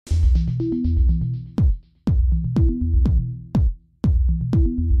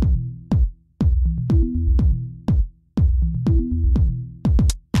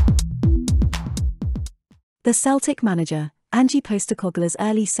The Celtic manager, Ange Postecoglou's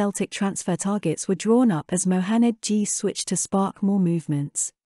early Celtic transfer targets were drawn up as Mohanad Jeahze switched to spark more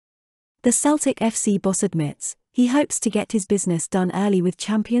movements. The Celtic FC boss admits he hopes to get his business done early with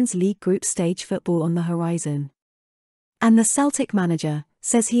Champions League group stage football on the horizon. And the Celtic manager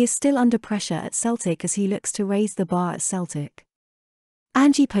says he is still under pressure at Celtic as he looks to raise the bar at Celtic.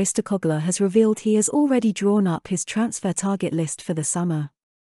 Ange Postecoglou has revealed he has already drawn up his transfer target list for the summer.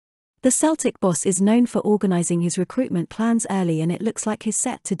 The Celtic boss is known for organising his recruitment plans early, and it looks like he's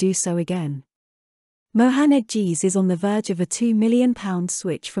set to do so again. Mohanad Jeahze is on the verge of a £2 million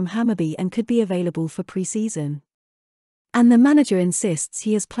switch from Hammarby and could be available for pre-season. And the manager insists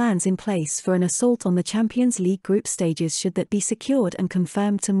he has plans in place for an assault on the Champions League group stages should that be secured and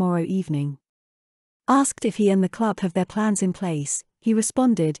confirmed tomorrow evening. Asked if he and the club have their plans in place, he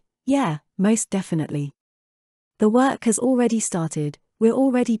responded, "Yeah, most definitely. The work has already started. We're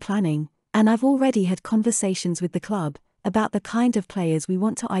already planning, and I've already had conversations with the club about the kind of players we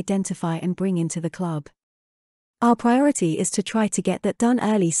want to identify and bring into the club. Our priority is to try to get that done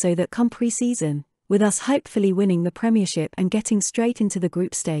early so that come pre-season, with us hopefully winning the Premiership and getting straight into the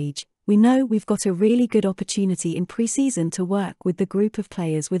group stage, we know we've got a really good opportunity in pre-season to work with the group of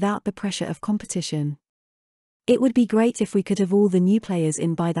players without the pressure of competition. It would be great if we could have all the new players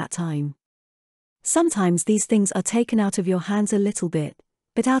in by that time. Sometimes these things are taken out of your hands a little bit,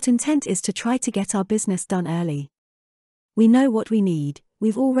 but our intent is to try to get our business done early. We know what we need,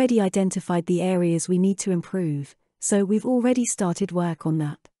 we've already identified the areas we need to improve, so we've already started work on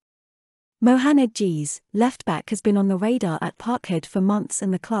that." Mohanad Jeahze, left-back, has been on the radar at Parkhead for months,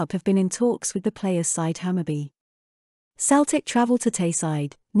 and the club have been in talks with the players' side Hammarby. Celtic travel to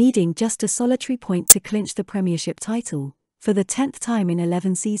Tayside, needing just a solitary point to clinch the Premiership title, for the 10th time in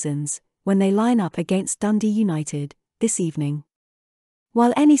 11 seasons, when they line up against Dundee United this evening.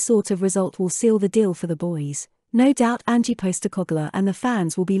 While any sort of result will seal the deal for the boys, no doubt Ange Postecoglou and the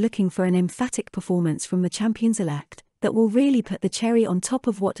fans will be looking for an emphatic performance from the champions-elect that will really put the cherry on top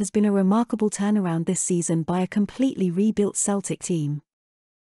of what has been a remarkable turnaround this season by a completely rebuilt Celtic team.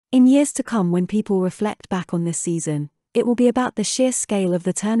 In years to come, when people reflect back on this season, it will be about the sheer scale of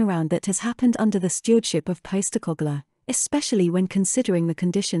the turnaround that has happened under the stewardship of Postecoglou, especially when considering the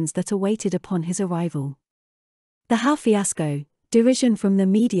conditions that awaited upon his arrival. The Howe fiasco, derision from the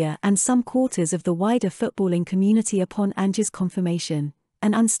media and some quarters of the wider footballing community upon Ange's confirmation,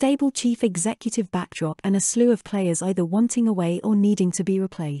 an unstable chief executive backdrop, and a slew of players either wanting away or needing to be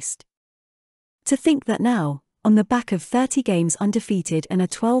replaced. To think that now, on the back of 30 games undefeated and a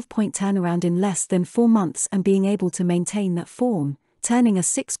 12-point turnaround in less than 4 months and being able to maintain that form, turning a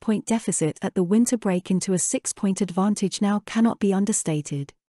 6-point deficit at the winter break into a 6-point advantage now cannot be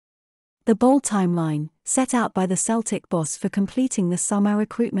understated. The bold timeline, set out by the Celtic boss for completing the summer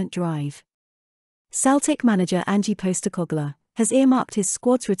recruitment drive. Celtic manager Ange Postecoglou has earmarked his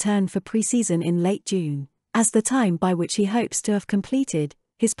squad's return for pre-season in late June, as the time by which he hopes to have completed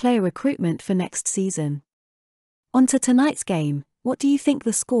his player recruitment for next season. On to tonight's game. What do you think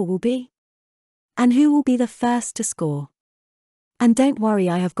the score will be? And who will be the first to score? And don't worry,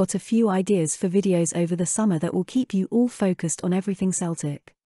 I have got a few ideas for videos over the summer that will keep you all focused on everything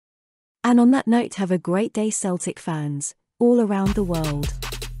Celtic. And on that note, have a great day, Celtic fans, all around the world.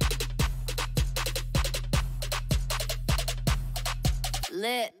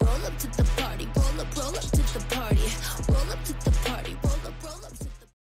 Roll up to the party, roll up to